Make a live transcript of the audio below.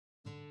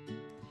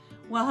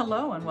Well,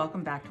 hello and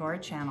welcome back to our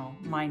channel.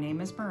 My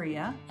name is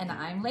Maria. And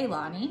I'm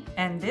Leilani.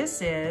 And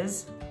this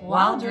is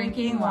While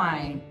Drinking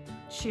Wine.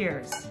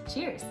 Cheers.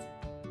 Cheers.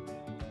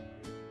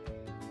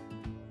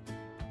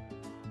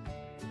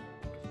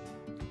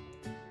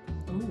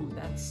 Ooh,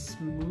 that's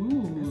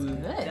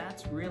smooth. That's good.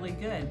 That's really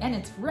good. And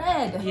it's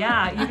red.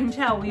 Yeah, you can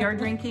tell we are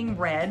drinking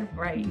red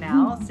right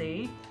now,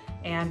 see?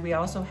 And we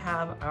also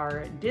have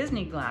our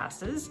Disney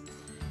glasses,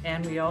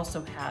 and we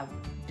also have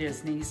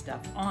Disney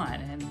stuff on,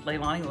 and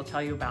Leilani will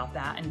tell you about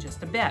that in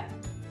just a bit.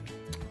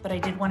 But I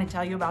did want to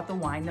tell you about the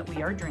wine that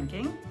we are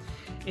drinking.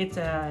 It's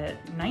a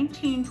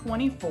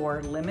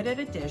 1924 limited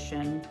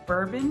edition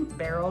bourbon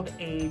barreled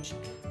aged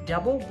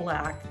double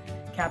black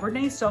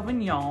Cabernet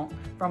Sauvignon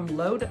from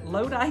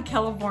Lodi,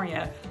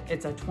 California.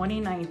 It's a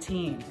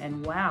 2019,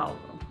 and wow,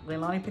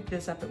 Leilani picked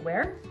this up at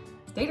where?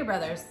 Stater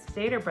Brothers.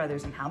 Stater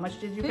Brothers. And how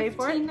much did you pay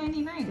for it?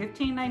 $15.99.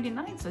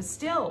 $15.99. So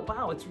still,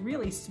 wow, it's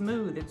really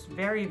smooth. It's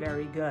very,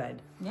 very good.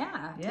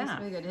 Yeah, it Yeah. tastes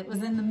really good. It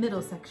was in the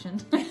middle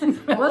section.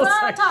 It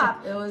wasn't on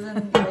top. It was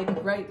in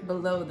like right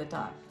below the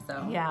top.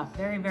 So Yeah,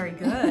 very, very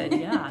good.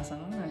 Yeah, so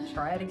I'm gonna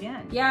try it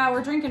again. yeah,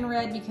 we're drinking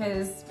red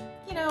because,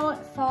 you know,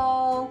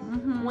 fall,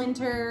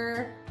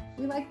 winter,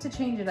 we like to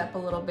change it up a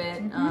little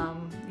bit. Yep.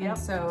 And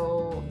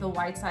so the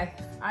whites, I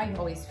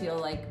always feel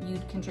like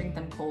you can drink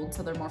them cold,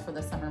 so they're more for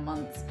the summer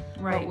months.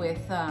 Right. But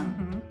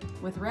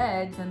with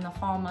reds in the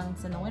fall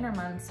months and the winter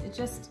months, it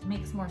just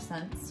makes more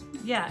sense.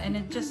 Yeah, and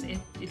it just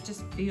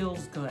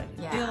feels good.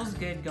 It Yeah. feels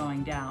good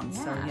going down.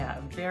 So Yeah. yeah,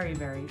 very,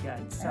 very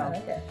good. So I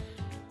like it.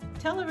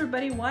 tell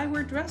everybody why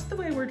we're dressed the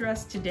way we're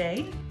dressed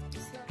today.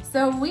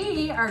 So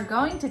we are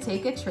going to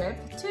take a trip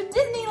to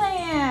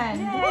Disneyland.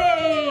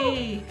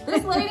 Yay! Woo!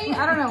 This lady,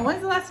 I don't know,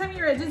 when's the last time you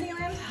were at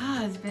Disneyland?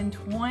 It's been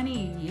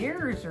 20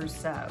 years or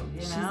so, you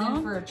She's know?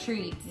 in for a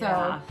treat. So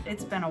Yeah,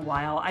 it's been a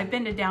while. I've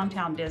been to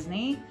downtown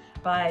Disney,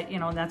 but you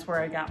know, that's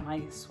where I got my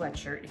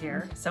sweatshirt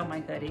here, so my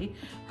hoodie.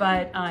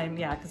 But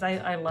yeah, because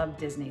I love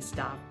Disney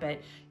stuff.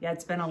 But yeah,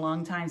 it's been a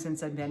long time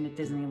since I've been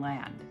to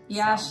Disneyland.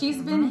 yeah, so.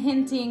 she's been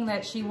hinting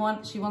that she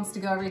wants to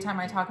go every time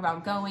I talk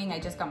about going. I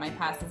just got my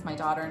passes, my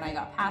daughter and I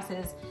got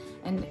passes,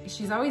 and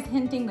she's always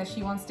hinting that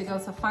she wants to go.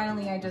 So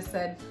finally I just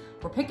said,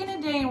 we're picking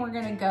a day and we're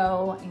gonna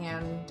go,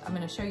 and I'm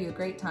gonna show you a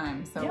great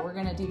time. So Yep. we're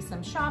gonna do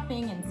some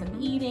shopping and some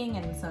eating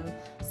and some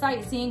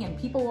sightseeing and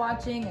people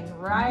watching and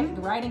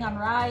riding on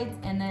rides.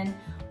 And then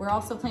we're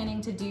also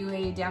planning to do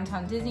a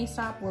downtown Disney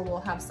stop where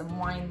we'll have some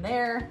wine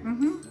there.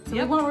 So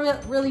Yep. we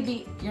won't really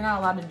be, you're not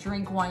allowed to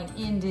drink wine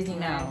in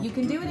Disneyland. No. You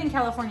can do it in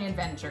California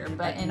Adventure,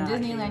 but in not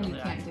Disneyland you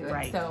here. can't do it.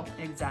 Right, So,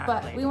 exactly.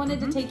 but we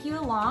wanted to take you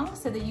along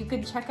so that you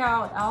could check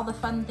out all the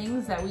fun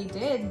things that we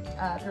did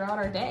throughout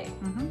our day.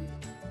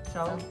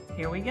 So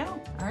here we go.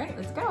 All right,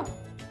 let's go.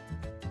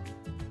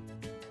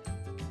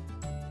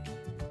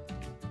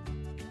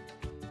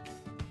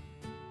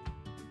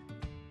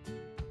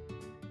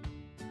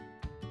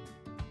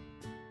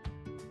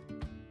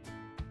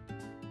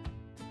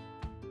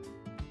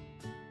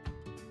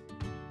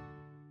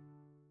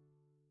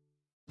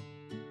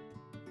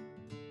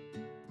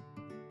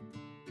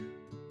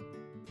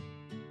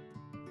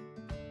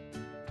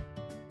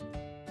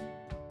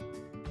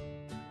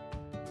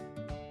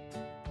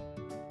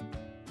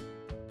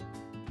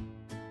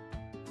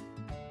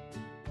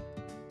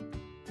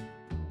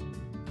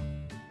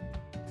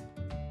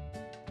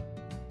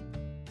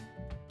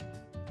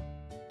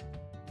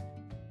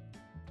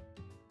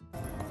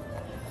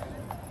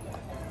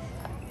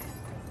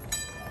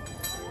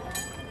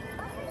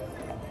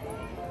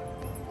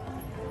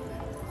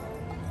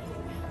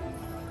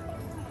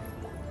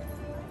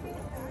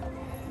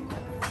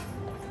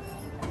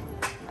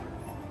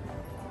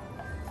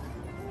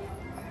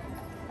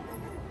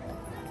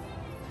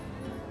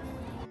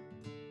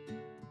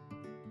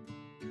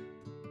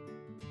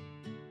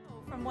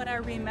 From what I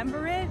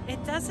remember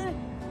it doesn't,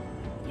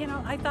 you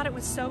know, I thought it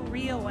was so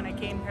real when I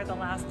came here the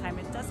last time.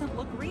 It doesn't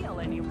look real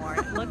anymore.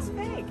 It looks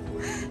fake.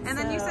 And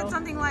then you said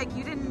something like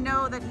you didn't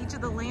know that each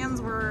of the lands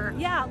were...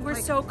 Yeah, we're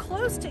like, so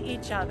close to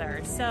each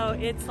other. So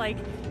it's like,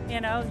 you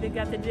know, they've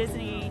got the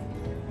Disney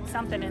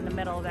something in the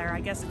middle there. I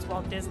guess it's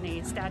Walt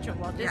Disney, statue of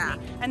Walt Disney. Yeah.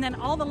 And then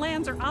all the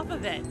lands are off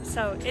of it.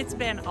 So it's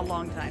been a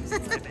long time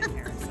since I've been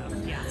here. So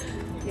yeah.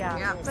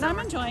 Yeah, But so I'm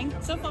enjoying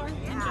so far.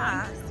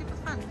 Yeah, Enjoying. super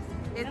fun.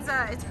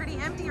 It's pretty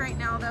empty right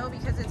now though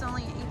because it's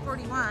only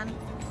 8:41.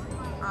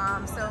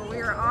 So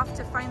we're off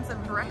to find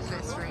some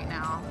breakfast right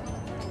now.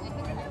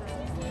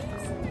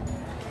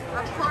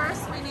 Of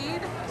course, we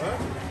need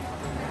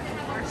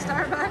our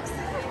Starbucks.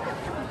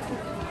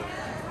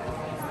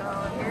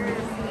 So here's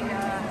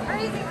the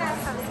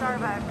craziness of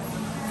Starbucks.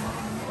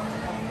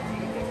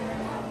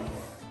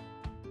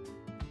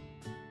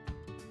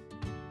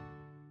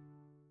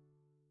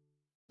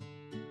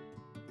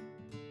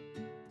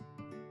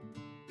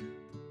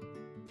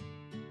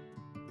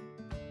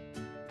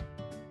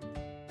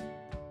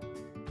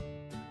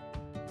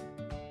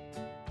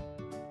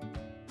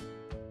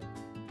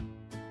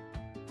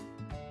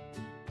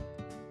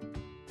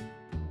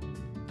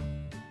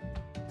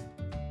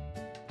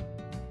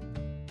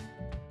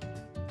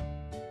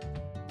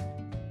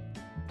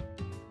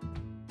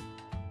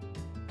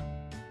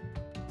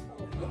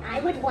 I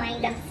would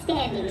wind up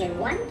standing in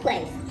one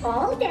place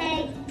all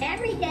day,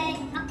 every day,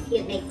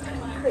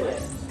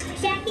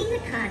 checking the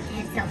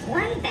contents of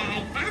one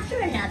bag after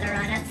another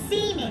on a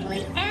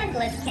seemingly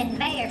endless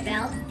conveyor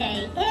belt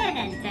day in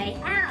and day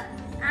out.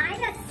 I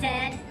just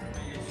said,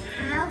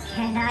 how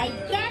can I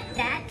get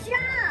that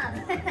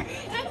job?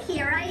 And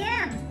here I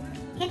am.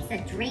 It's a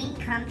dream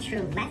come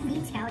true, let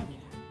me tell you.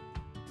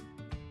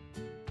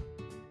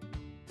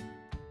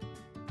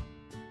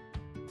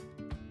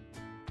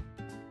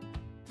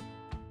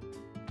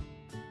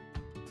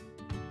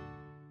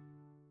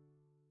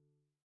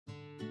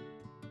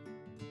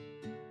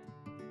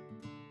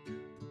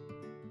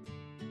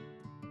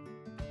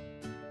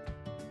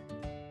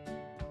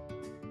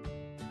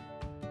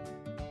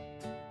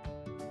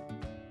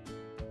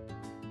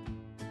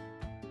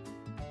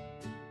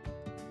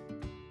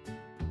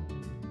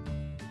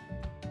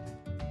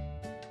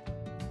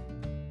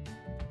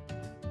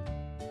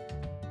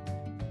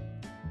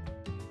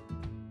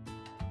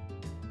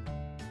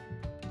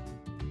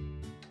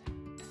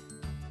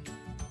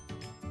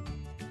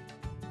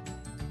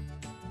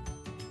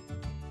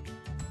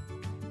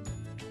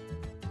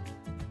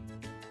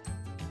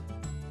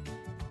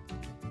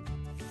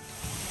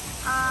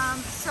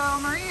 So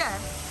Maria,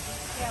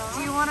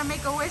 do you want to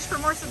make a wish for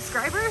more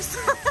subscribers?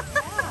 Yeah,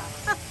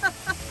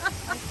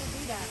 I should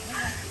do that.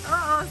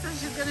 Oh, so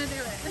she's gonna do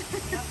it.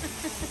 Yep.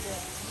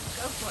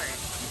 Go for it.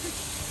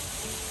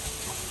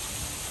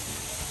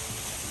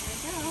 There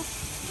you go.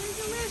 Here's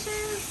your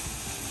wishes.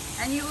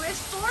 And you wish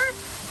for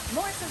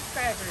More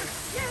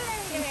subscribers.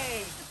 yay!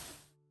 Yay!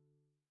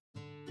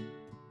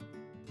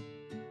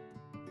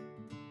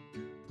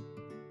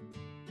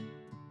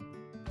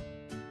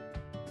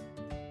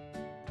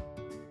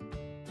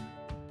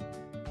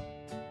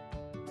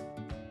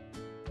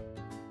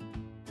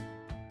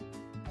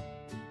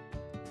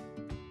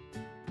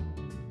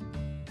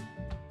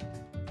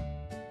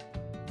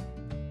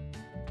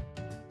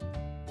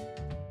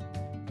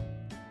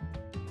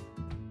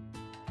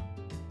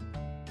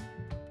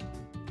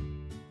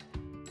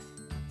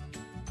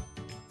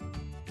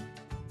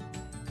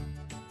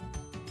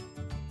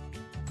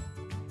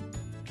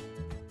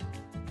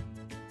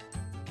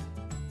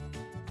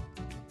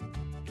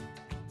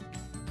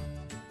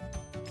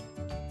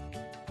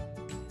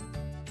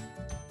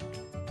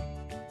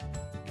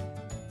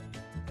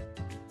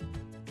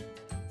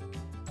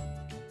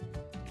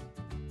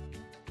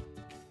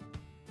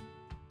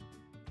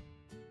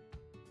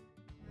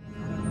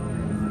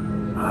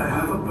 I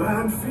have a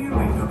bad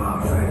feeling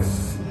about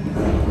this.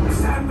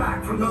 Stand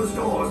back from those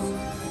doors.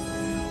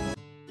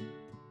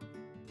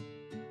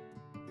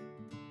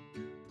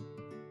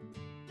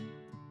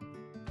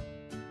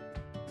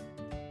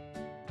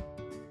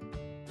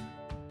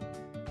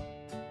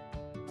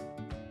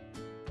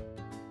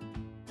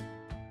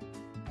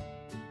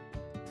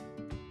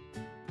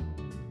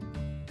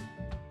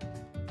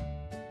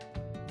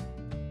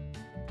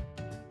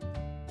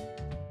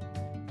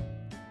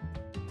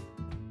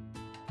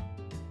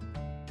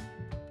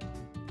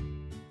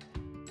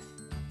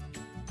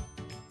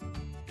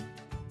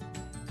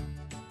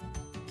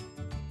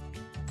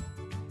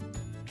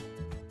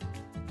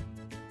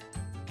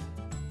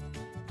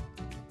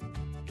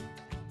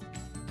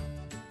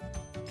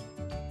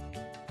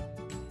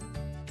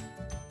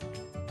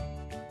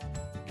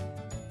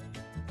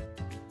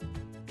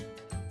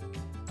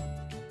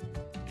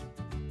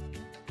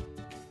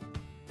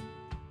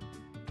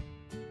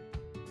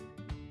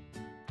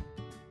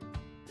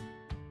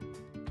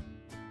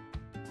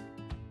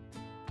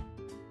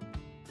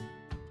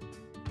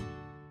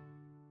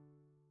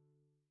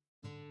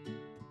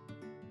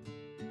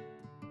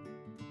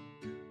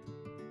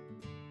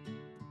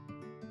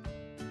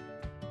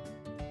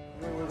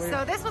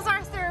 So this was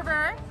our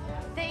server.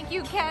 Thank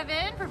you,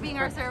 Kevin, for being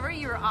our server.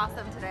 You were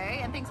awesome today.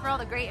 And thanks for all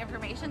the great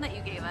information that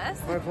you gave us.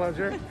 My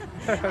pleasure.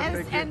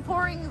 and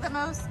pouring the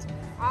most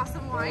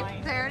awesome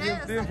wine. There it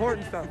is. The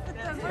important stuff.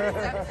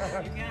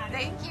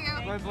 Thank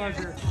you. My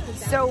pleasure.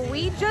 So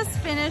we just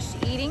finished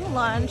eating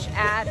lunch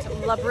at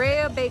La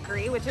Brea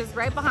Bakery, which is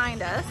right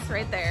behind us,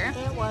 right there.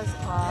 It was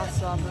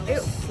awesome.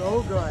 It was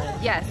so good.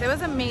 Yes, it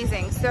was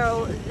amazing.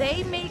 So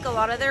they make a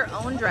lot of their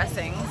own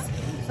dressings.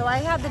 So I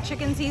had the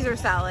chicken Caesar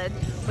salad,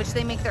 which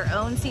they make their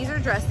own Caesar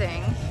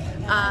dressing.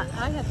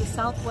 I had the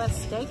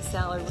Southwest steak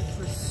salad, which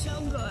was so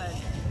good.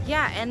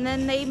 Yeah, and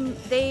then they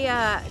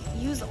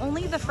use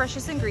only the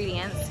freshest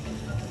ingredients.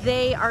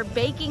 They are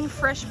baking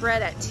fresh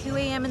bread at 2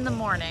 a.m. in the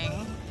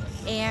morning.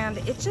 And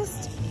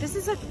this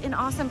is an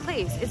awesome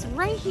place. It's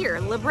right here,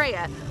 La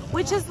Brea,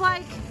 which is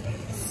like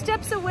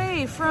steps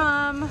away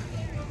from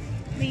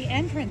The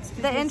entrance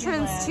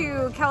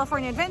to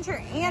California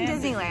Adventure and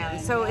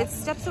Disneyland. So it's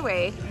steps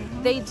away.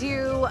 They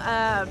do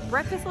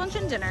breakfast, lunch,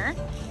 and dinner.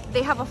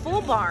 They have a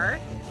full bar.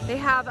 They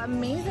have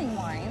amazing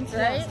wines,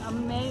 right? Yes,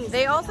 amazing.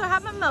 They also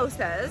have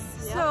mimosas.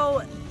 Yep.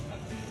 So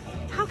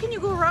how can you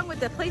go wrong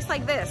with a place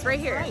like this right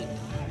here? Right.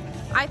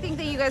 I think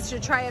that you guys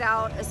should try it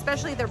out,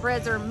 especially their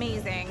breads are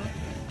amazing.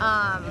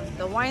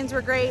 The wines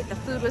were great. The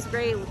food was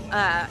great.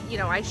 You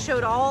know, I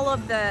showed all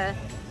of the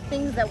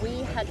things that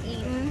we had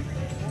eaten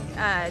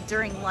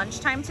during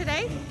lunchtime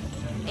today,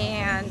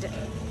 and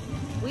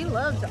we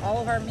loved all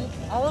of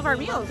our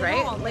meals,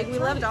 right? Like we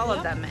loved all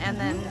of them, and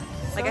then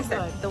like I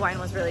said, the wine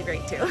was really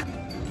great too.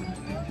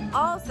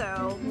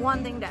 Also,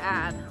 one thing to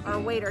add, our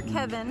waiter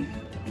Kevin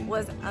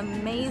was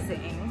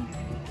amazing.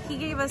 He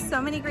gave us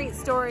so many great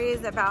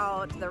stories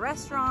about the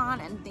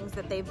restaurant and things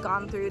that they've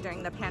gone through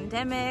during the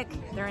pandemic.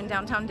 They're in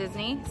downtown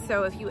Disney,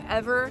 so if you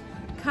ever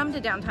come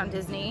to downtown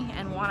Disney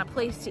and want a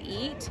place to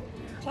eat,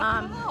 check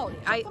them out.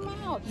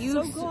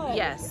 So good.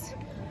 Yes.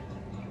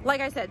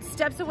 Like I said,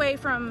 steps away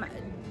from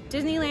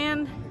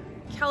Disneyland,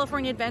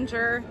 California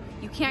Adventure.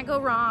 You can't go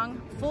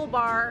wrong. Full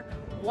bar,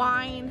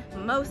 wine,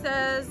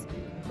 mimosas,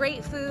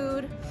 great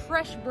food,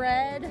 fresh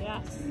bread.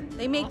 Yes.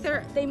 They make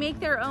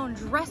their own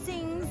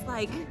dressings.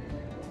 Like,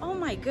 oh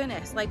my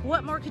goodness, like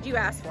what more could you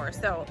ask for?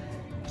 So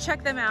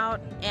check them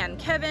out. And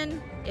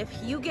Kevin, if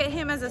you get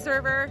him as a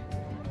server,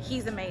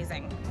 he's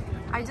amazing.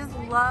 I just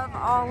love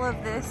all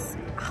of this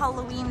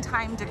Halloween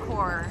time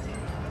decor.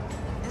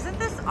 Isn't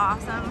this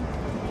awesome?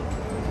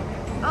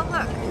 Oh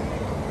look,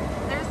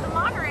 there's the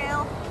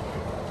monorail.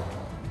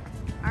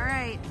 All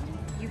right,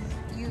 you've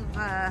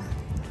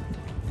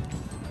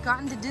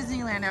gotten to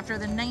Disneyland after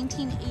the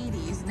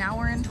 1980s. Now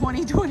we're in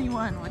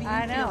 2021. What do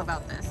you feel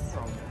about this?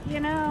 You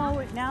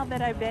know, now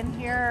that I've been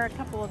here a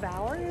couple of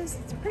hours,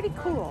 it's pretty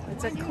cool.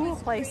 It's a cool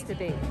place to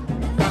be.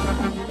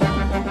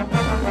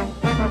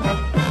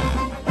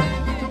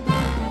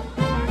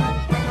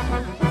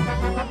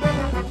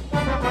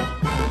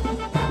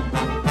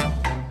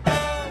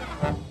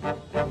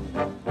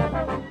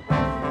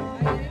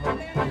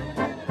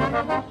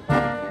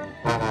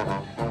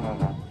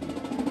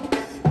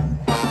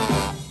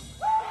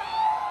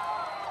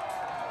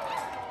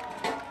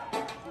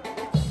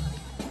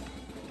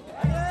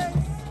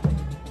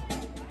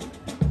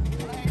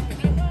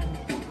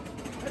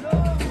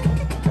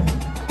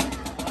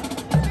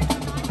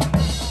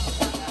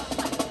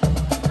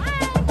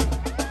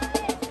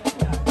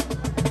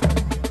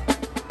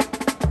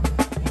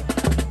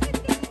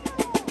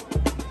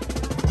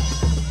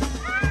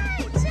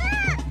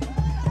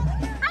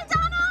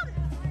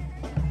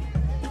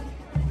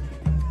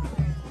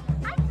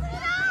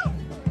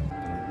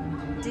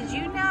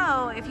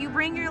 If you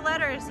bring your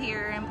letters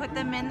here and put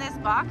them in this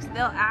box,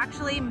 they'll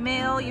actually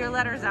mail your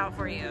letters out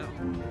for you.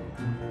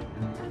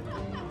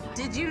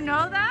 Did you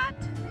know that?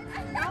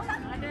 No,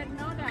 I didn't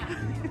know that.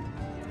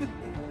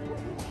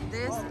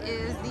 This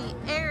is the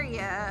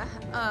area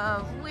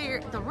of where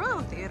the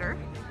Royal Theater,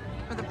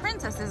 where the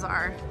princesses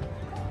are.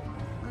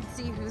 Let's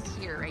see who's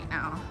here right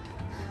now.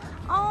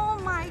 Oh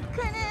my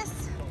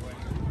goodness!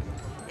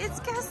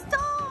 It's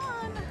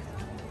Gaston!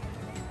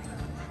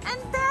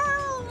 And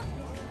Belle!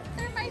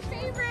 They're my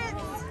favorites!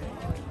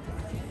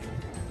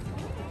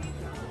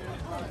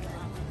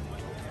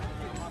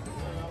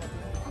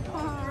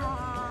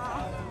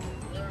 Aww.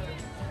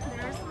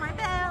 There's my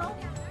Belle.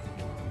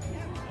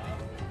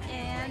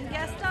 And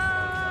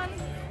Gaston!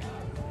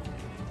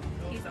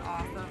 He's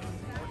awesome.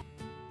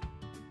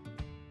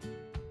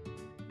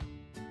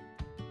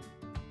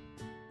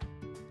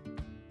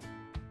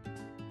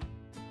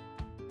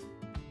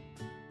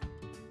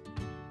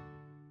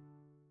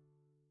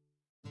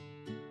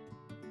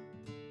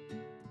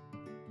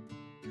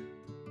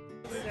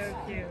 So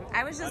cute.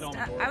 I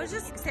was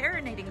just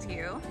serenading to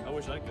you. I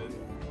wish I could.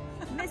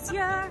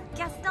 Monsieur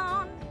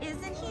Gaston,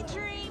 isn't he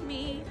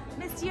dreamy?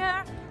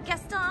 Monsieur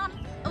Gaston,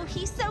 oh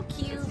he's so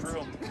cute. It's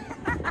true.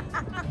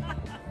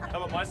 How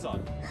about my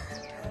song?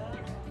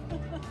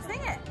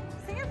 Sing it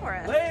for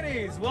us.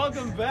 Ladies,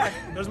 welcome back.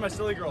 Those are my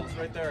silly girls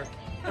right there.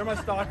 They're my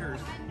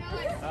stalkers.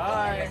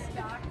 Hi.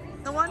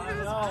 The one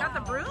who's got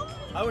the broom?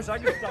 I wish I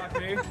could stalk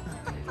me.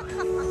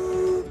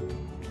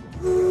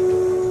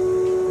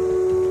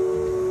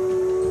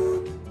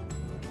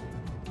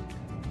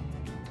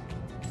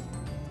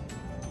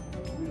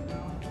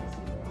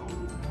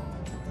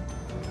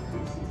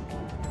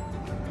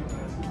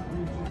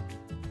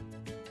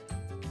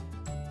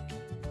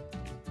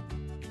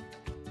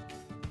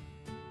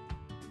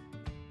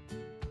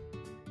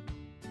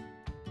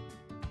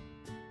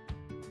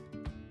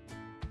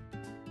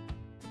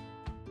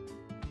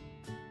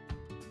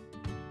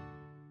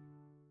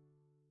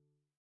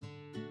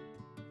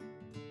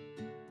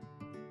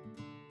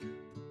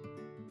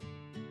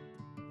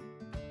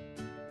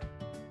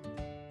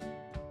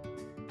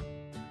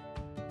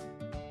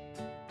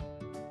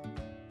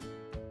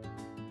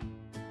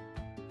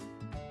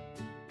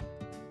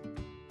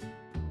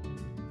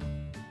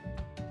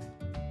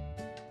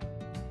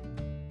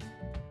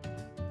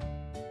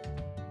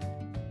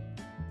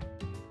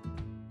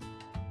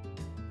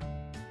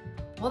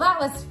 Well,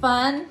 that was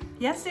fun.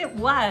 Yes, it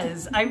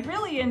was. I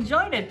really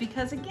enjoyed it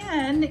because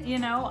again, you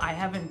know, I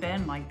haven't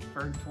been like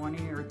for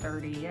 20 or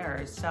 30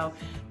 years. So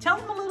tell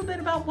them a little bit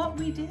about what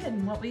we did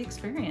and what we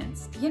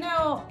experienced. You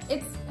know,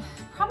 it's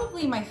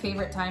probably my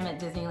favorite time at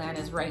Disneyland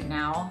is right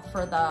now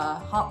for the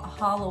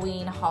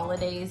Halloween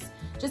holidays,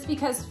 just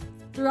because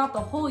throughout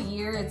the whole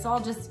year, it's all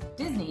just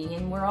Disney,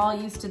 and we're all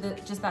used to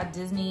just that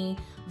Disney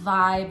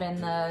vibe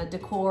and the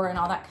decor and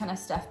all that kind of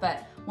stuff.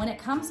 But when it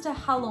comes to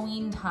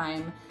Halloween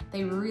time,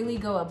 they really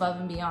go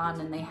above and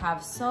beyond, and they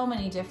have so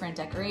many different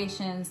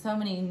decorations, so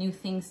many new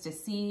things to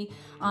see.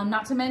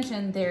 Not to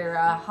mention their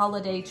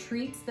holiday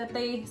treats that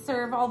they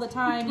serve all the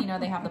time. You know,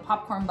 they have the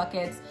popcorn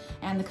buckets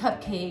and the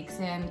cupcakes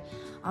and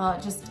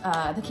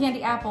the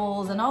candy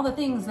apples and all the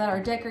things that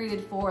are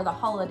decorated for the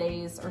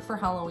holidays or for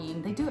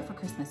Halloween. They do it for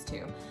Christmas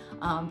too.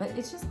 But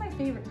it's just my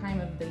favorite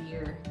time of the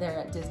year there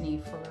at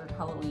Disney for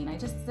Halloween.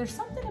 There's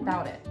something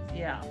about it.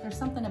 Yeah. There's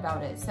something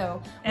about it.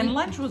 So and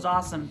lunch was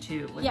awesome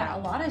too. Yeah, a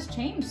lot has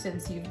changed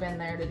since you've been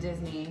there to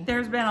Disney.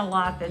 There's been a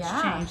lot that's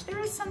changed. There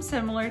is some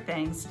similar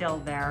things still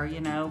there,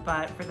 you know,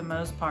 but for the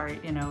most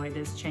part, you know, it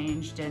has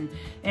changed, and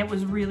it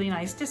was really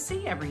nice to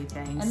see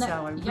everything. And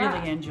so I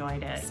really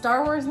enjoyed it.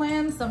 Star Wars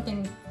Land,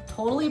 something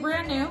totally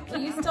brand new.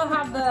 But you still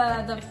have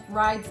the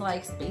rides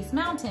like Space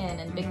Mountain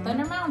and Big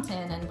Thunder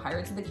Mountain and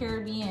Pirates of the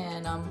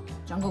Caribbean,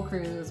 Jungle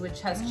Cruise, which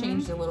has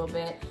changed a little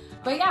bit.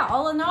 But yeah,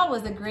 all in all, it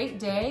was a great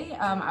day.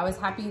 I was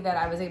happy that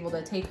I was able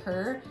to take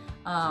her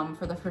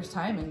for the first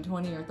time in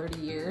 20 or 30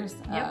 years.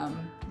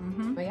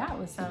 But yeah, it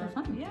was super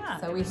fun. Yeah,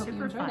 so we hope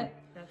you enjoyed it.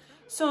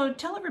 So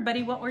tell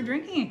everybody what we're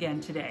drinking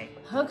again today.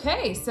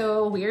 Okay,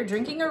 so we're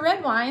drinking a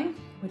red wine,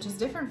 which is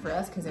different for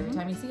us because every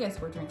time you see us,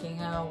 we're drinking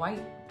a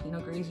white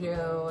Pinot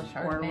Grigio,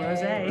 Chardonnay, or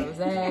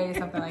rosé,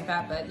 something like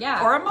that. But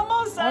yeah, or a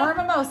mimosa. Or a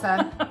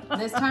mimosa.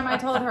 This time I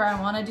told her I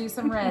want to do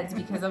some reds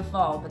because of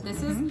fall. But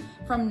this is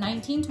from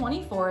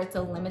 1924. It's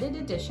a limited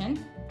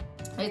edition.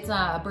 It's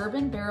a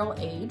bourbon barrel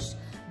aged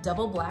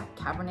double black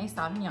Cabernet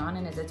Sauvignon,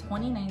 and it's a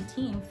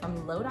 2019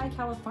 from Lodi,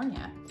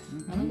 California.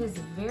 And it is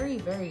very,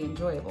 very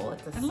enjoyable.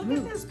 It's a and look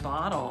at this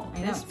bottle.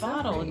 I know, this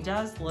bottle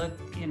does look,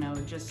 you know,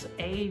 just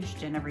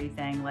aged and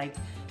everything. Like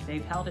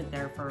they've held it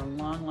there for a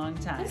long, long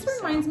time. This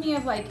reminds me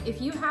of like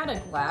if you had a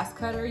glass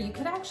cutter, you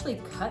could actually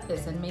cut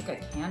this and make a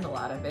candle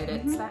out of it.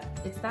 It's that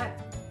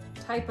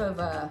type of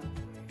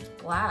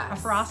glass.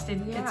 A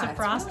frosted, it's a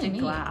frosted really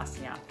glass,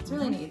 It's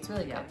really neat, it's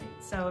really good.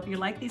 So if you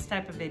like these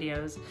type of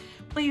videos,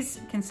 please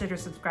consider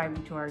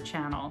subscribing to our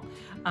channel.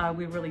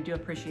 We really do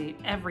appreciate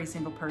every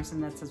single person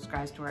that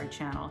subscribes to our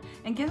channel.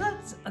 And give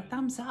us a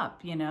thumbs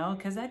up, you know,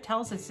 because that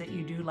tells us that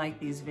you do like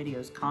these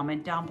videos.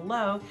 Comment down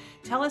below.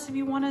 Tell us if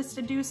you want us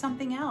to do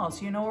something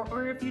else, you know,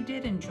 or if you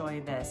did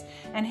enjoy this.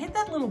 And hit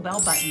that little bell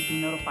button to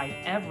be notified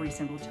every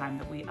single time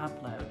that we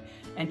upload.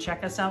 And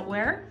check us out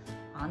where?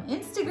 On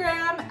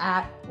Instagram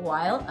at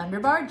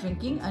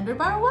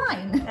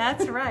while_drinking_wine.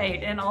 That's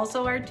right. And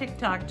also our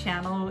TikTok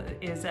channel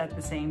is at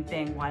the same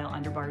thing,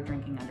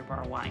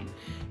 while_drinking_wine.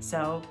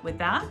 So with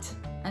that,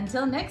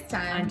 until next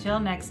time.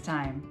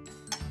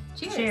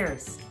 Cheers.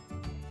 Cheers.